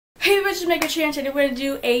Hey bitches, make a chance, and we're gonna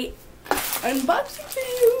do a unboxing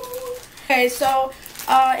video. Okay, so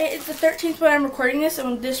it is the 13th when I'm recording this,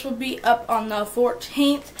 and this will be up on the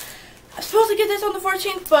 14th. I was supposed to get this on the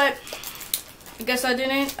 14th, but I guess I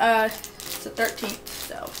didn't. It's the 13th,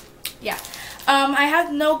 so yeah. I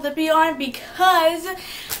have no lippy on because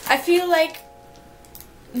I feel like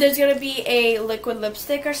there's gonna be a liquid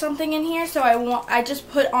lipstick or something in here, so I just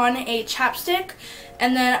put on a chapstick,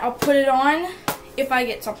 and then I'll put it on if I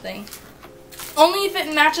get something. Only if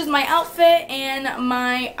it matches my outfit and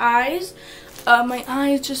my eyes. My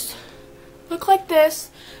eyes just look like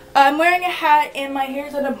this. I'm wearing a hat and my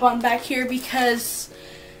hair's in a bun back here because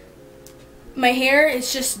my hair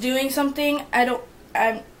is just doing something. I don't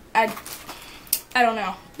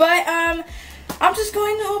know. But I'm just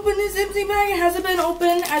going to open this Ipsy bag. It hasn't been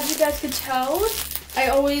open, as you guys can tell. I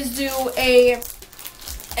always do a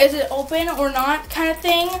is it open or not kind of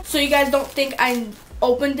thing, so you guys don't think I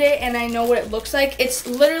opened it and I know what it looks like. It's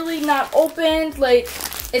literally not opened, like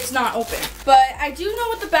it's not open. But I do know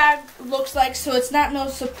what the bag looks like, so it's not no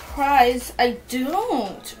surprise. I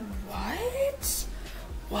don't.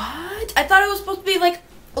 What? I thought it was supposed to be like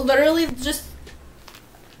literally just,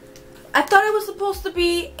 I thought it was supposed to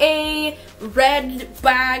be a red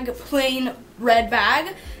bag, plain red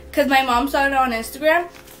bag, because my mom saw it on Instagram,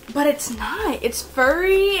 but it's not. It's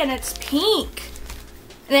furry and it's pink.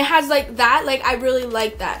 And it has like that, like I really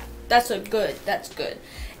like that. That's good.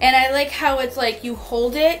 And I like how it's like you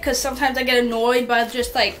hold it, because sometimes I get annoyed by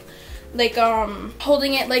just like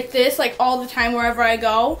holding it like this, like all the time wherever I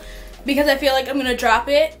go, because I feel like I'm gonna drop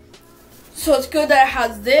it. So it's good that it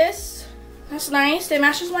has this. That's nice. It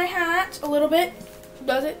matches my hat a little bit.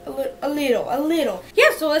 Does it? A little.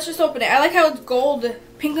 Yeah, so let's just open it. I like how it's gold.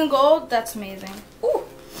 Pink and gold. That's amazing. Ooh.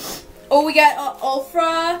 Oh, we got an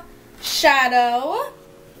Ofra shadow.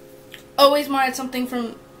 Always wanted something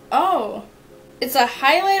from, oh. It's a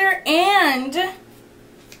highlighter and an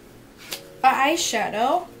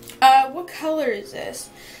eyeshadow. What color is this?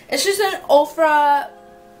 It's just an Ofra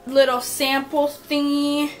little sample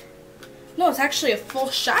thingy. No, it's actually a full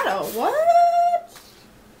shadow. What?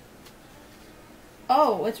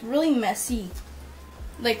 Oh, it's really messy.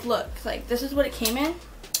 Like, look, like this is what it came in.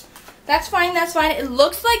 That's fine, that's fine. It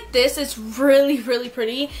looks like this. It's really, really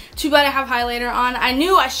pretty. Too bad I have highlighter on. I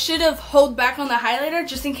knew I should have held back on the highlighter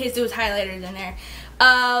just in case there was highlighters in there.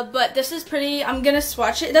 But this is pretty. I'm gonna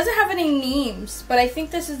swatch it. It doesn't have any names, but I think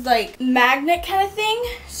this is like magnet kind of thing.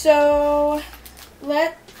 So,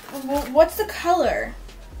 what's the color?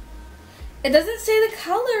 It doesn't say the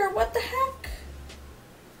color. What the heck?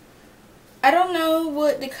 I don't know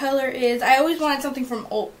what the color is. I always wanted something from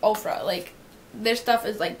Ofra. Like, their stuff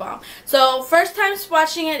is like bomb. So first time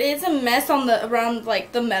swatching it is a mess on the around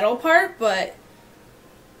like the metal part, but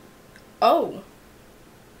oh,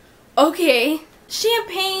 okay.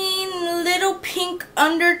 Champagne, little pink a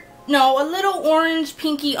little orange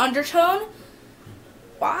pinky undertone.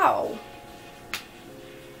 Wow.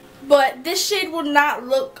 But this shade will not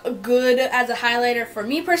look good as a highlighter for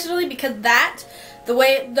me personally, because the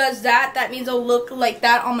way it does that means it'll look like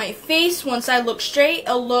that on my face. Once I look straight,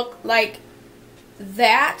 it'll look like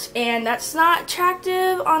that, and that's not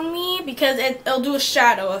attractive on me because it'll do a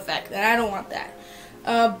shadow effect, and I don't want that.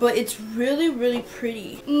 But it's really, really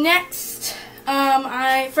pretty. Next,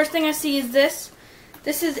 first thing I see is this.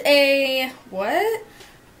 This is a, what?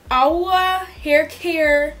 Ouai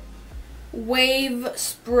haircare wave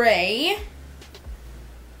spray.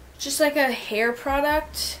 Just like a hair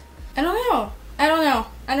product. I don't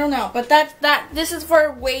know. But this is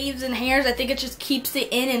for waves and hairs. I think it just keeps it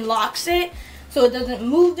in and locks it, so it doesn't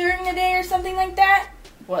move during the day or something like that.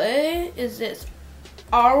 What is this?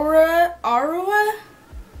 Aurora?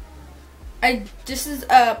 This is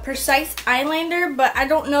a precise eyeliner, but I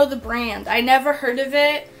don't know the brand. I never heard of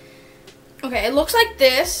it. Okay, it looks like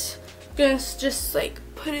this. I'm gonna just like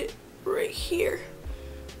put it right here.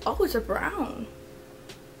 Oh, it's a brown.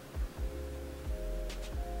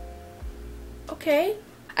 Okay.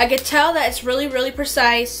 I could tell that it's really, really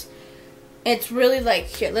precise. It's really like,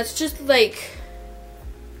 here, let's just like,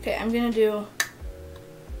 okay, I'm gonna do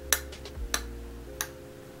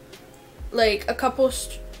like a couple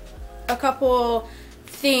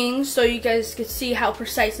things so you guys can see how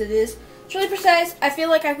precise it is. It's really precise. I feel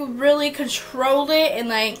like I could really control it and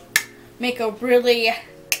like make a really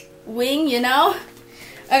wing, you know?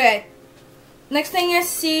 Okay, next thing I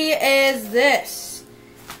see is this.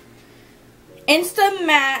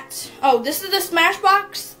 Insta-matte. Oh, this is the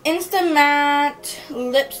Smashbox Insta-matte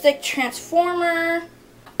lipstick transformer.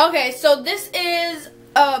 Okay, so this is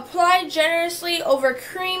apply generously over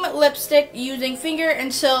cream lipstick using finger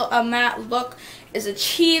until a matte look is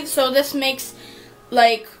achieved. So this makes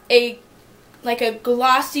like a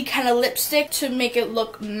glossy kind of lipstick to make it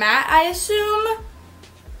look matte, I assume.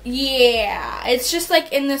 Yeah, it's just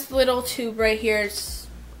like in this little tube right here.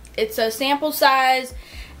 It's a sample size,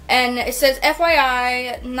 and it says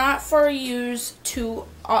FYI, not for use to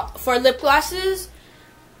for lip glosses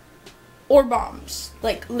or balms,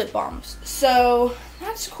 like lip balms. So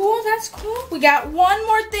that's cool, that's cool. We got one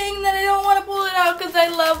more thing that I don't want to pull it out because I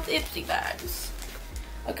love Ipsy bags.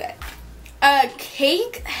 Okay.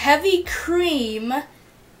 Cake heavy cream.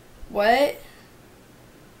 What?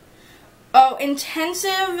 Oh,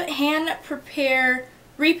 intensive hand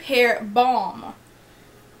repair balm.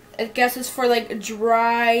 I guess it's for like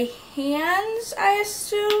dry hands, I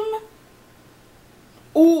assume.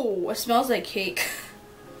 Ooh, it smells like cake.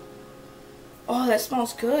 Oh, that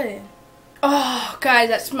smells good. Oh, guys,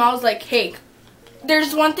 that smells like cake.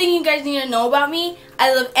 There's one thing you guys need to know about me.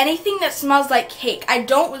 I love anything that smells like cake. I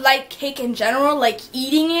don't like cake in general, like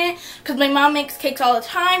eating it, because my mom makes cakes all the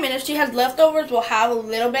time, and if she has leftovers, we'll have a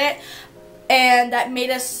little bit. And that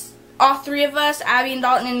made us, all three of us, Abby and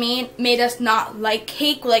Dalton and me, made us not like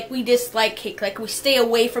cake. Like, we dislike cake. Like, we stay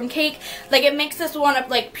away from cake. Like, it makes us want to,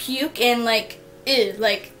 like, puke and, like, ew.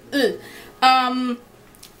 Like, ew.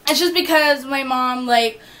 It's just because my mom,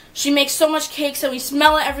 like, she makes so much cakes and we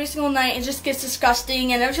smell it every single night. It just gets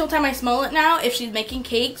disgusting. And every single time I smell it now, if she's making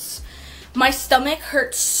cakes, my stomach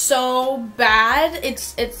hurts so bad.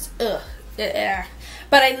 It's ugh. Yeah.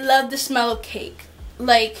 But I love the smell of cake.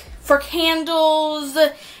 Like, for candles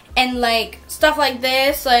and, like, stuff like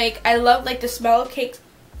this. Like, I love, like, the smell of cake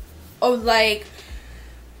of, like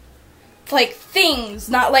things,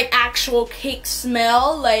 not like actual cake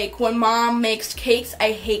smell. Like when mom makes cakes,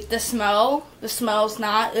 I hate the smell. The smell's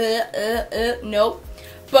not nope.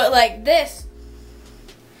 But like this,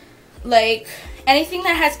 like anything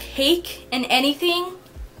that has cake and anything,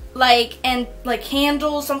 like, and like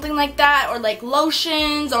candles, something like that, or like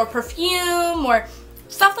lotions or perfume or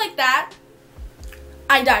stuff like that,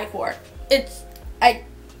 I die for.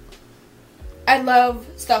 I love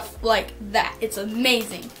stuff like that. It's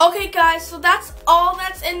amazing. Okay, guys, so that's all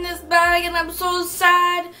that's in this bag, and I'm so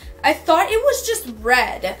sad. I thought it was just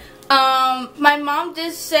red. My mom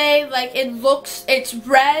did say, like, it's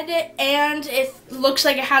red, and it looks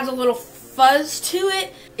like it has a little fuzz to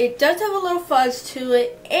it. It does have a little fuzz to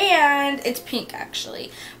it, and it's pink,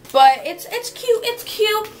 actually. But it's cute. It's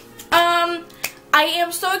cute. I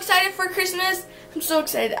am so excited for Christmas. I'm so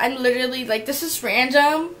excited. I'm literally, like, this is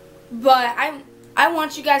random, but I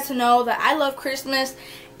want you guys to know that I love Christmas,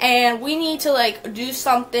 and we need to, like, do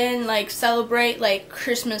something, like, celebrate, like,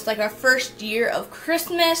 Christmas, like, our first year of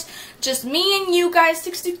Christmas. Just me and you guys,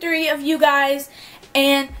 63 of you guys,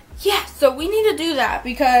 and yeah, so we need to do that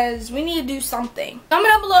because we need to do something. Comment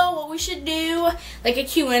down below what we should do, like a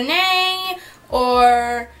Q&A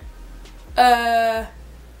or,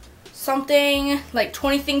 something like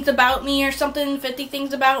 20 things about me or something, 50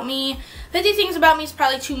 things about me. 50 things about me is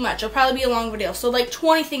probably too much. It'll probably be a long video. So like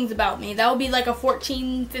 20 things about me. That would be like a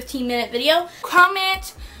 14, 15 minute video.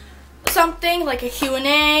 Comment something like a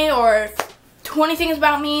Q&A or 20 things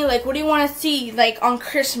about me. Like, what do you want to see, like, on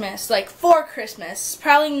Christmas, like for Christmas?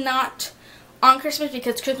 Probably not on Christmas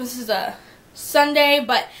because Christmas is a Sunday,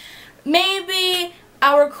 but maybe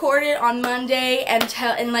I'll record it on Monday and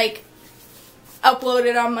like upload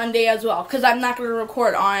it on Monday as well, because I'm not going to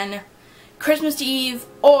record on Christmas Eve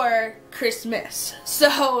or Christmas.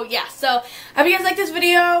 So yeah, so I hope you guys like this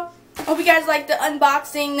video. I hope you guys like the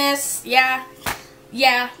unboxing this. Yeah,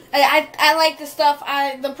 I like the stuff.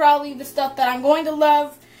 Probably the stuff that I'm going to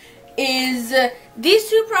love is these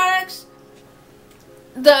two products,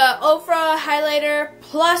 the Ofra highlighter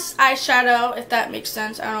plus eyeshadow, if that makes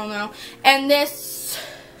sense, I don't know, and this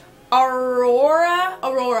Aurora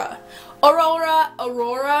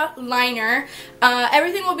liner.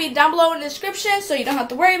 Everything will be down below in the description, so you don't have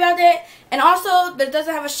to worry about it. And also, there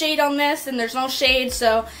doesn't have a shade on this, and there's no shade,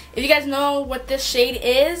 so if you guys know what this shade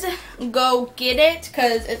is, go get it,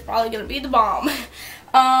 because it's probably going to be the bomb.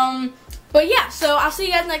 But yeah, so I'll see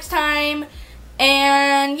you guys next time.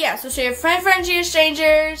 And yeah, so share your friends, your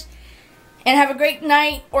strangers, and have a great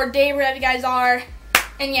night or day wherever you guys are.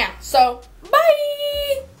 And yeah, so bye!